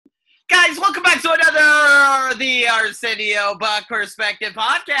guys, welcome back to another The Arsenio Buck Perspective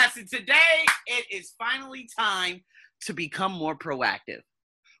podcast. And today, it is finally time to become more proactive.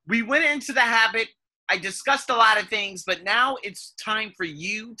 We went into the habit. I discussed a lot of things, but now it's time for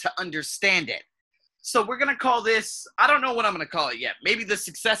you to understand it. So we're going to call this, I don't know what I'm going to call it yet, maybe the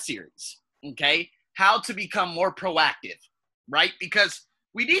success series, okay? How to become more proactive, right? Because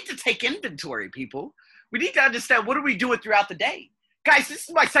we need to take inventory, people. We need to understand what are we doing throughout the day. Guys, this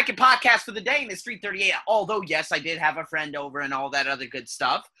is my second podcast for the day, and it's 3:38. Although, yes, I did have a friend over and all that other good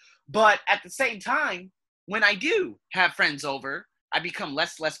stuff. But at the same time, when I do have friends over, I become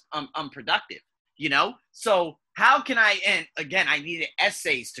less unproductive, you know? So how can I, and again, I needed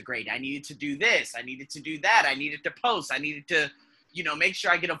essays to grade. I needed to do this. I needed to do that. I needed to post. I needed to, make sure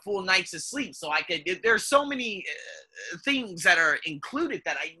I get a full night's of sleep. So I could, there's so many things that are included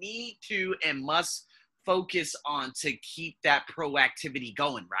that I need to and must focus on to keep that proactivity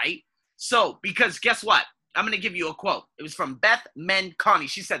going, right? So, because guess what? I'm going to give you a quote. It was from Beth Menconi.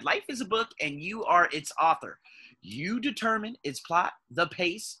 She said, "Life is a book and you are its author. You determine its plot, the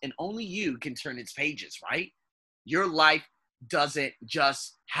pace, and only you can turn its pages," right? Your life doesn't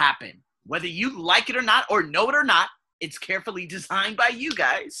just happen. Whether you like it or not, or know it or not, it's carefully designed by you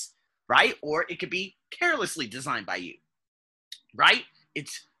guys, right? Or it could be carelessly designed by you, right?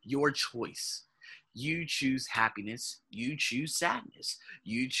 It's your choice. You choose happiness, you choose sadness,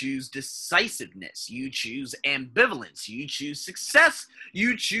 you choose decisiveness, you choose ambivalence, you choose success,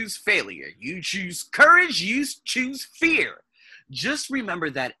 you choose failure, you choose courage, you choose fear. Just remember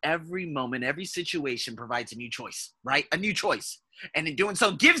that every moment, every situation provides a new choice, right? A new choice. And in doing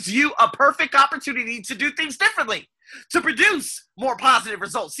so gives you a perfect opportunity to do things differently, to produce more positive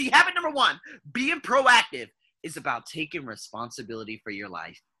results. See, habit number one, being proactive, is about taking responsibility for your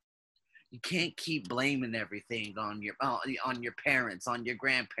life. You can't keep blaming everything on your parents, on your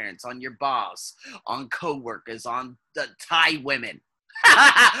grandparents, on your boss, on coworkers, on the Thai women.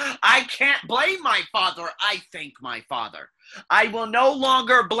 I can't blame my father. I thank my father. I will no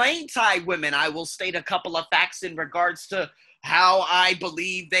longer blame Thai women. I will state a couple of facts in regards to how I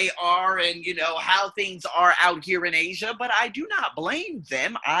believe they are and, how things are out here in Asia. But I do not blame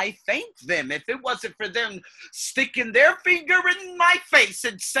them. I thank them. If it wasn't for them sticking their finger in my face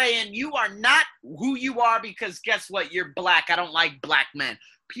and saying, "You are not who you are because guess what? You're black. I don't like black men."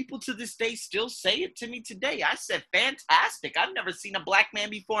 People to this day still say it to me today. I said, "Fantastic. I've never seen a black man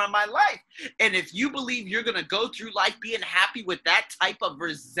before in my life." And if you believe you're going to go through life being happy with that type of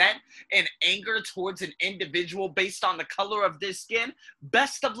resent and anger towards an individual based on the color of their skin,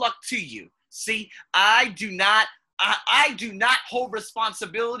 best of luck to you. See, I do not hold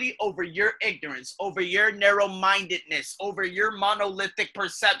responsibility over your ignorance, over your narrow-mindedness, over your monolithic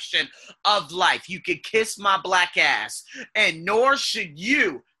perception of life. You can kiss my black ass, and nor should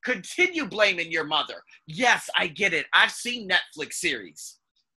you continue blaming your mother. Yes, I get it. I've seen Netflix series.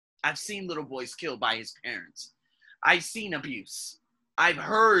 I've seen little boys killed by his parents. I've seen abuse. I've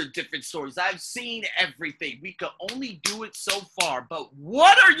heard different stories. I've seen everything. We could only do it so far, but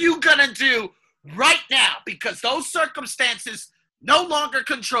what are you gonna do right now? Because those circumstances no longer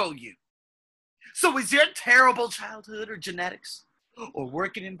control you. So is your terrible childhood or genetics or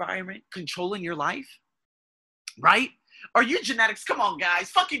working environment controlling your life? Right? Are your genetics, come on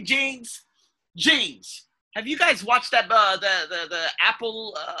guys, fucking genes. Genes. Have you guys watched that the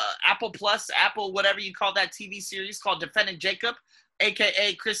Apple Plus, Apple whatever you call that TV series called Defending Jacob,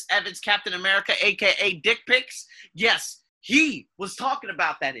 aka Chris Evans, Captain America, aka Dick Pics? Yes. He was talking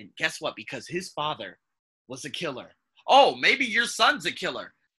about that, and guess what? Because his father was a killer. Oh, maybe your son's a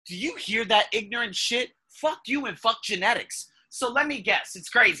killer. Do you hear that ignorant shit? Fuck you and fuck genetics. So let me guess. It's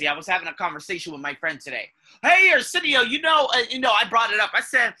crazy. I was having a conversation with my friend today. "Hey, Arsenio, I brought it up. I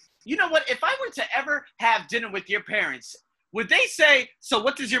said, you know what? If I were to ever have dinner with your parents, would they say, 'So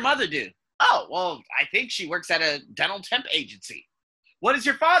what does your mother do?' 'Oh, well, I think she works at a dental temp agency.' 'What does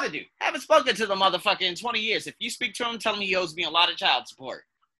your father do?' 'Haven't spoken to the motherfucker in 20 years. If you speak to him, tell him he owes me a lot of child support.'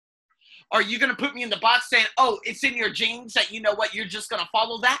 Are you going to put me in the box saying, 'Oh, it's in your genes that you know what, you're just going to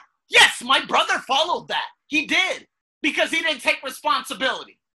follow that?' Yes, my brother followed that. He did. Because he didn't take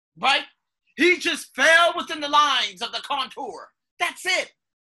responsibility, right? He just fell within the lines of the contour. That's it.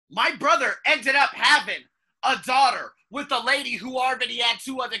 My brother ended up having a daughter with a lady who already had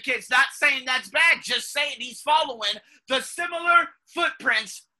 2 other kids. Not saying that's bad, just saying he's following the similar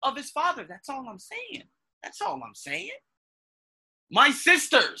footprints of his father. That's all I'm saying. That's all I'm saying. My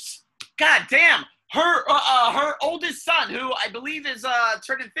sisters, god damn, her oldest son, who I believe is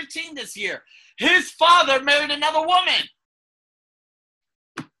turning 15 this year, his father married another woman.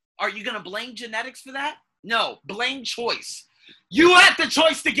 Are you going to blame genetics for that? No, blame choice. You had the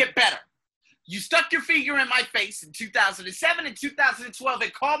choice to get better. You stuck your finger in my face in 2007 and 2012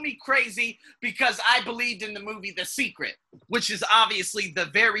 and called me crazy because I believed in the movie The Secret, which is obviously the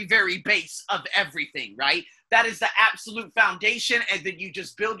very, very base of everything, right? That is the absolute foundation, and then you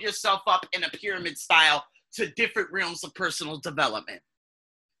just build yourself up in a pyramid style to different realms of personal development.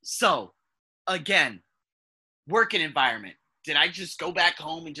 So, again, working environment. Did I just go back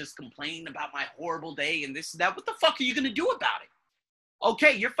home and just complain about my horrible day and this and that? What the fuck are you going to do about it?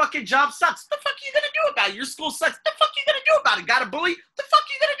 Okay, your fucking job sucks. What the fuck are you going to do about it? Your school sucks. What the fuck are you going to do about it? Got a bully? What the fuck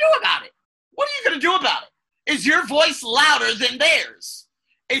are you going to do about it? What are you going to do about it? Is your voice louder than theirs?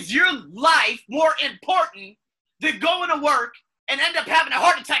 Is your life more important than going to work and end up having a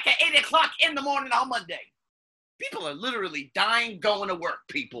heart attack at 8 o'clock in the morning on Monday? People are literally dying going to work,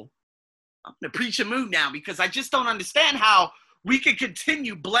 people. I'm in a preaching mood now because I just don't understand how we can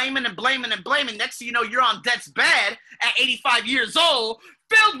continue blaming and blaming and blaming. Next thing you know, you're on death's bed at 85 years old,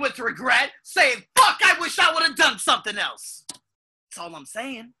 filled with regret, saying, fuck, I wish I would have done something else. That's all I'm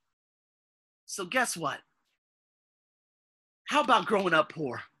saying. So guess what? How about growing up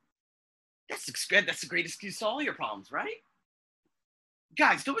poor? That's a great excuse to all your problems, right?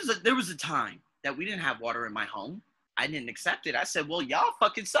 Guys, there was a time that we didn't have water in my home. I didn't accept it. I said, well, y'all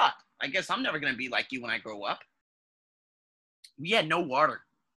fucking suck. I guess I'm never going to be like you when I grow up. We had no water.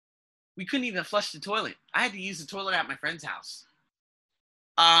 We couldn't even flush the toilet. I had to use the toilet at my friend's house.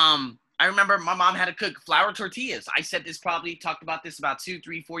 I remember my mom had to cook flour tortillas. I said this talked about this about 2,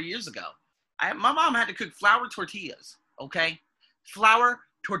 3, 4 years ago. My mom had to cook flour tortillas, okay? Flour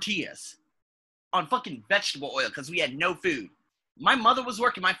tortillas on fucking vegetable oil because we had no food. My mother was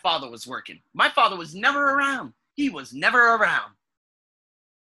working. My father was working. My father was never around. He was never around.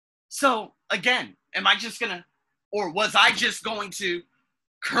 So, again, was I just going to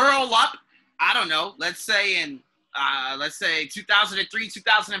curl up, I don't know, let's say 2003,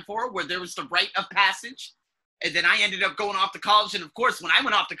 2004, where there was the rite of passage, and then I ended up going off to college, and of course, when I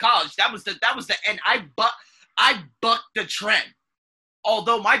went off to college, that was the end. I bucked the trend.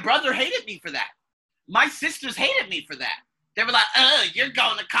 Although my brother hated me for that. My sisters hated me for that. They were like, oh, you're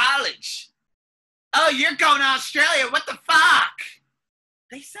going to college. Oh, you're going to Australia. What the fuck?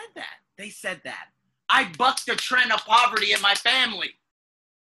 They said that. I bucked the trend of poverty in my family.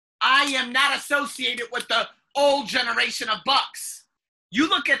 I am not associated with the old generation of bucks. You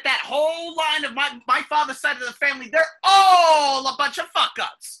look at that whole line of my father's side of the family, they're all a bunch of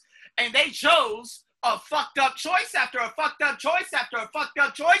fuck-ups. And they chose a fucked up choice after a fucked up choice after a fucked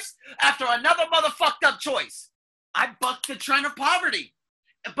up choice after another motherfucked up choice. I bucked the trend of poverty.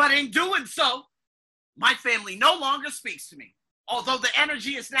 But in doing so, my family no longer speaks to me. Although the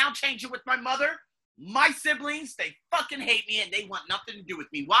energy is now changing with my mother, my siblings, they fucking hate me and they want nothing to do with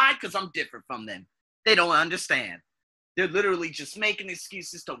me. Why? Because I'm different from them. They don't understand. They're literally just making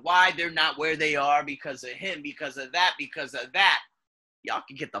excuses to why they're not where they are because of him, because of that, because of that. Y'all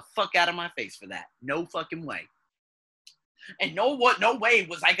can get the fuck out of my face for that. No fucking way. And no way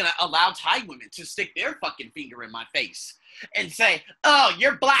was I going to allow Thai women to stick their fucking finger in my face and say, oh,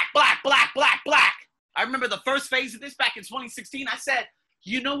 you're black, black, black, black, black. I remember the first phase of this back in 2016. I said,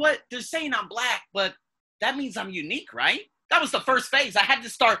 you know what? They're saying I'm black, but that means I'm unique, right? That was the first phase. I had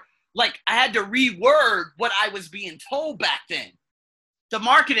to reword what I was being told back then. The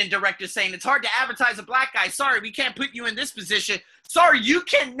marketing director saying it's hard to advertise a black guy. Sorry, we can't put you in this position. Sorry, you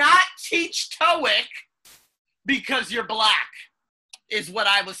cannot teach TOEIC because you're black, is what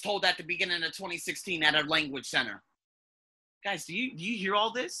I was told at the beginning of 2016 at a language center. Guys, do you hear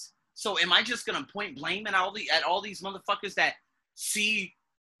all this? So am I just gonna point blame at all these motherfuckers that see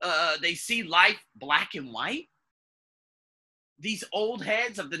life black and white? These old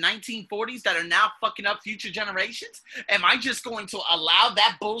heads of the 1940s that are now fucking up future generations? Am I just going to allow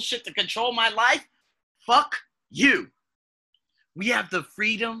that bullshit to control my life? Fuck you. We have the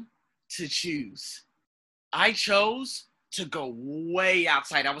freedom to choose. I chose to go way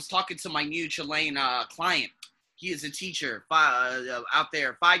outside. I was talking to my new Chilean client. He is a teacher out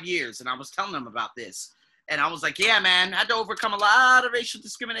there 5 years, and I was telling him about this. And I was like, yeah, man, I had to overcome a lot of racial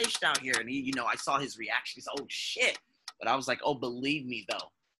discrimination out here. And he, I saw his reaction. He said, oh, shit. But I was like, oh, believe me,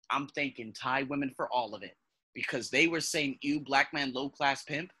 though. I'm thanking Thai women for all of it. Because they were saying, you black man, low-class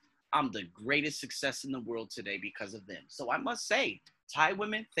pimp, I'm the greatest success in the world today because of them. So I must say, Thai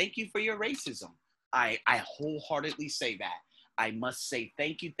women, thank you for your racism. I wholeheartedly say that. I must say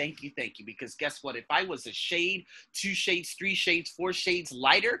thank you, thank you, thank you. Because guess what? If I was a shade, 2 shades, 3 shades, 4 shades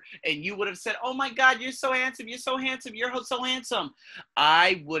lighter, and you would have said, oh my God, you're so handsome, you're so handsome, you're so handsome,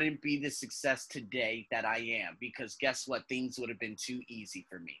 I wouldn't be the success today that I am. Because guess what? Things would have been too easy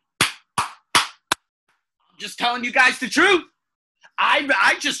for me. I'm just telling you guys the truth.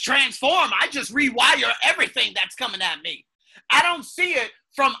 I just transform. I just rewire everything that's coming at me. I don't see it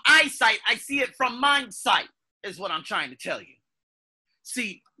from eyesight. I see it from mind sight, is what I'm trying to tell you.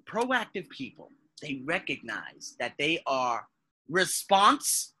 See, proactive people, they recognize that they are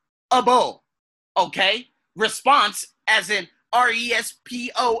responsible. Okay? Response as in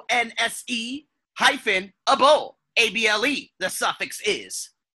RESPONSE hyphen able. ABLE, the suffix is.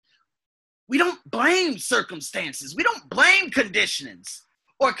 We don't blame circumstances. We don't blame conditionings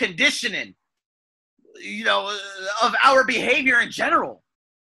or conditioning, of our behavior in general,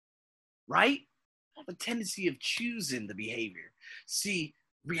 right? I have a tendency of choosing the behavior. See,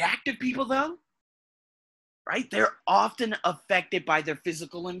 reactive people, though, right? They're often affected by their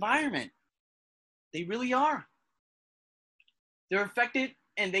physical environment. They really are. They're affected,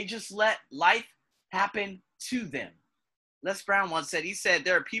 and they just let life happen to them. Les Brown once said, he said,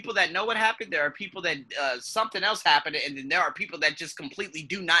 there are people that know what happened. There are people that something else happened. And then there are people that just completely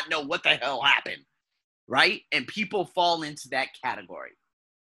do not know what the hell happened. Right? And people fall into that category.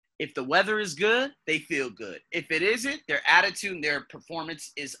 If the weather is good, they feel good. If it isn't, their attitude and their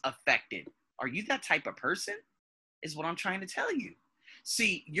performance is affected. Are you that type of person? Is what I'm trying to tell you.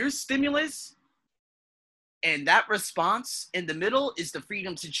 See, your stimulus and that response in the middle is the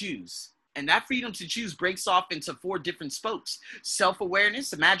freedom to choose. And that freedom to choose breaks off into 4 different spokes: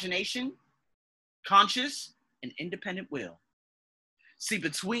 self-awareness, imagination, conscious, and independent will. See,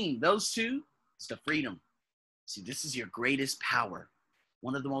 between those two is the freedom. See, this is your greatest power.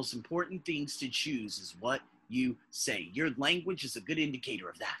 One of the most important things to choose is what you say. Your language is a good indicator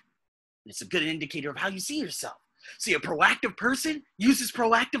of that. It's a good indicator of how you see yourself. See, a proactive person uses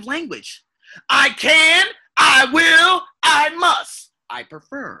proactive language. I can, I will, I must, I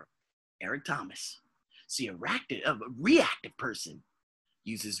prefer. Eric Thomas. See, a reactive person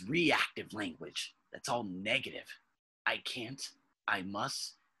uses reactive language. That's all negative. I can't, I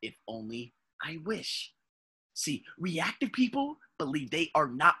must, if only I wish. See, reactive people believe they are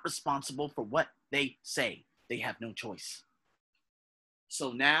not responsible for what they say. They have no choice.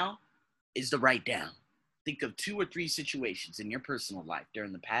 So now is the write down. Think of 2 or 3 situations in your personal life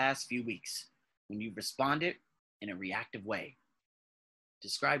during the past few weeks when you responded in a reactive way.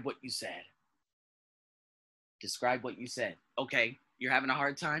 Describe what you said. Describe what you said. Okay, you're having a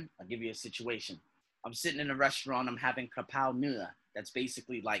hard time? I'll give you a situation. I'm sitting in a restaurant. I'm having kapau nua. That's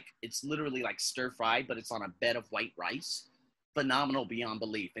basically it's literally like stir fried, but it's on a bed of white rice. Phenomenal beyond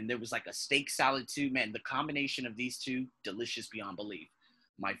belief. And there was like a steak salad too. Man, the combination of these two, delicious beyond belief.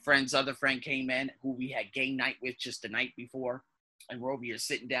 My friend's other friend came in, who we had game night with just the night before. And we're over here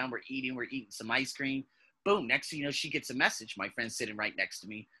sitting down. We're eating some ice cream. Boom, next thing you know, she gets a message. My friend's sitting right next to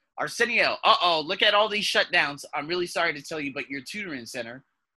me. Arsenio, look at all these shutdowns. I'm really sorry to tell you, but your tutoring center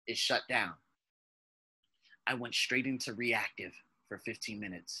is shut down. I went straight into reactive for 15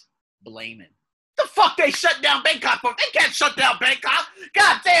 minutes, blaming. The fuck they shut down Bangkok for? They can't shut down Bangkok.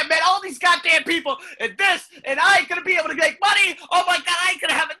 God damn, man, all these goddamn people and this, and I ain't gonna be able to make money. Oh my God, I ain't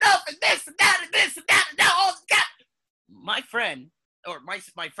gonna have enough, and this and that and this and that and that. All that. My friend, or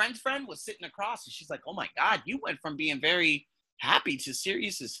my friend's friend, was sitting across, and she's like, "Oh my God, you went from being very happy to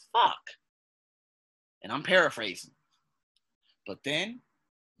serious as fuck." And I'm paraphrasing. But then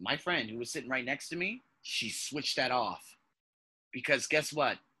my friend who was sitting right next to me, she switched that off. Because guess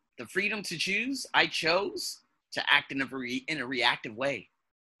what? The freedom to choose, I chose to act in a reactive way.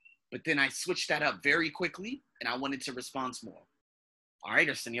 But then I switched that up very quickly, and I wanted to respond more. All right,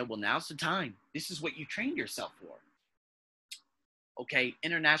 Arsenio, well, now's the time. This is what you trained yourself for. Okay,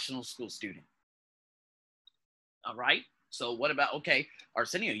 international school student. All right? So what about, okay,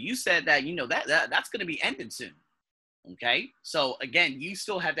 Arsenio, you said that, that's going to be ending soon. Okay. So again, you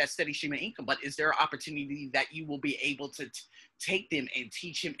still have that steady stream of income, but is there an opportunity that you will be able to take them and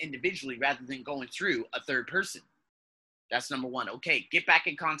teach him individually rather than going through a third person? That's number 1. Okay. Get back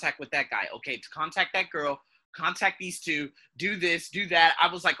in contact with that guy. Okay. To contact that girl, contact these 2, do this, do that.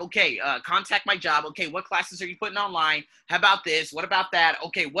 I was like, okay, contact my job. Okay. What classes are you putting online? How about this? What about that?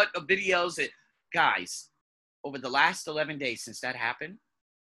 Okay. What videos? Guys, over the last 11 days since that happened,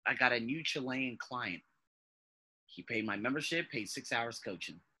 I got a new Chilean client. He paid my membership, paid 6 hours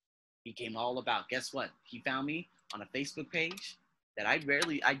coaching. He came all about. Guess what? He found me on a Facebook page that I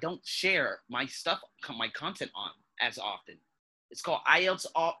don't share my stuff, my content on as often. It's called IELTS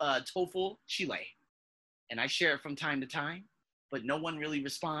TOEFL Chile. And I share it from time to time, but no one really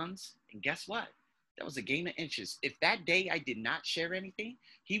responds. And guess what? That was a game of inches. If that day I did not share anything,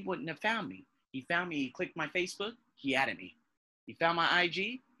 he wouldn't have found me. He found me, he clicked my Facebook, he added me. He found my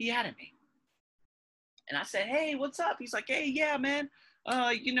IG, he added me. And I said, hey, what's up? He's like, hey, yeah, man.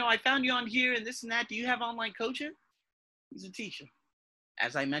 I found you on here and this and that. Do you have online coaching? He's a teacher.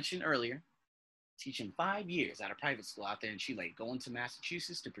 As I mentioned earlier, teaching 5 years at a private school out there in Chile, going to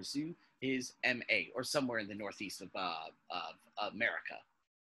Massachusetts to pursue his MA or somewhere in the northeast of America.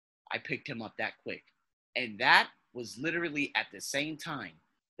 I picked him up that quick. And that was literally at the same time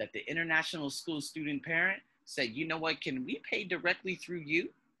that the international school student parent said, you know what, can we pay directly through you?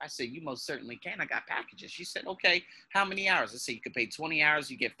 I said, you most certainly can. I got packages. She said, okay, how many hours? I said, you could pay 20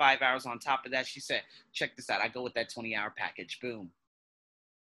 hours. You get 5 hours on top of that. She said, check this out. I go with that 20-hour package. Boom.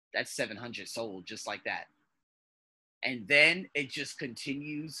 That's 700 sold just like that. And then it just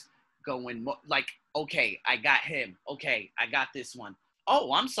continues going like, okay, I got him. Okay, I got this one.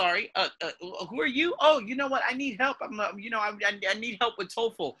 Oh, I'm sorry. Who are you? Oh, you know what? I need help. I need help with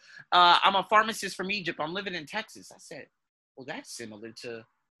TOEFL. I'm a pharmacist from Egypt. I'm living in Texas. I said, well, that's similar to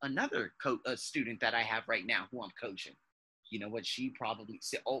another student that I have right now who I'm coaching. You know what? She probably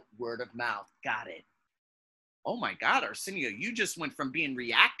said, oh, word of mouth. Got it. Oh my God, Arsenio, you just went from being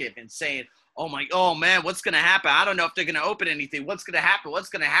reactive and saying, oh man, what's going to happen? I don't know if they're going to open anything. What's going to happen? What's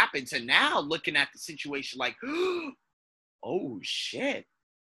going to happen? To now looking at the situation like, oh shit,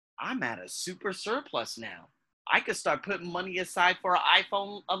 I'm at a super surplus now. I could start putting money aside for an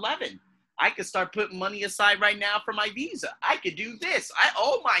iPhone 11. I could start putting money aside right now for my visa. I could do this.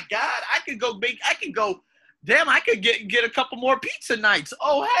 Oh my God, I could get a couple more pizza nights.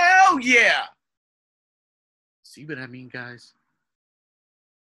 Oh, hell yeah. See what I mean, guys?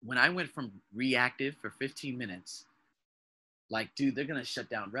 When I went from reactive for 15 minutes, like, dude, they're going to shut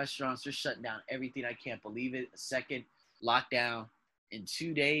down restaurants. They're shutting down everything. I can't believe it. A second lockdown in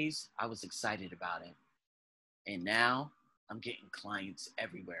 2 days. I was excited about it. And now I'm getting clients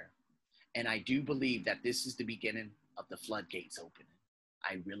everywhere. And I do believe that this is the beginning of the floodgates opening.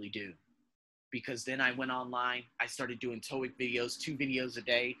 I really do. Because then I went online. I started doing TOEIC videos, 2 videos a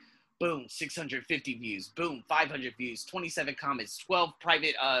day. Boom, 650 views. Boom, 500 views, 27 comments, 12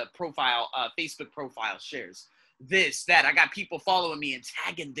 private Facebook profile shares. This, that. I got people following me and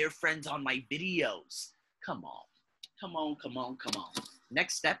tagging their friends on my videos. Come on.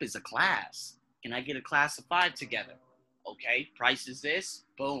 Next step is a class. Can I get a class of 5 together? Okay, price is this.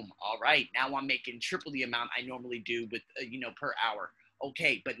 Boom. All right, now I'm making triple the amount I normally do with, per hour.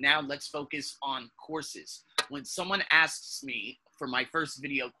 Okay, but now let's focus on courses. When someone asks me for my first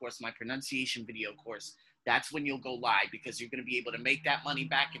video course, my pronunciation video course, that's when you'll go live, because you're going to be able to make that money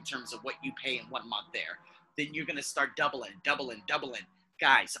back in terms of what you pay in 1 month there. Then you're going to start doubling.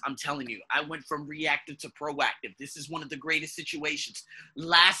 Guys, I'm telling you, I went from reactive to proactive. This is one of the greatest situations.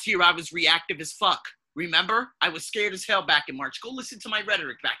 Last year, I was reactive as fuck. Remember? I was scared as hell back in March. Go listen to my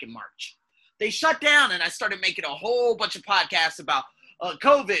rhetoric back in March. They shut down, and I started making a whole bunch of podcasts about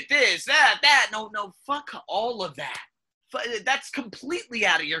COVID, this, that. No, fuck all of that. That's completely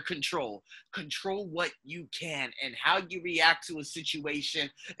out of your control. Control what you can, and how you react to a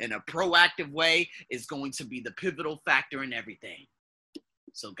situation in a proactive way is going to be the pivotal factor in everything.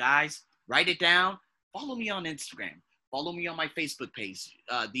 So guys, write it down. Follow me on Instagram. Follow me on my Facebook page.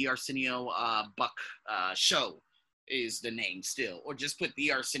 The Arsenio Buck Show is the name still. Or just put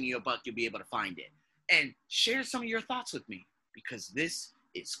The Arsenio Buck. You'll be able to find it. And share some of your thoughts with me, because this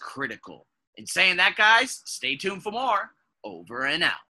is critical. In saying that, guys, stay tuned for more. Over and out.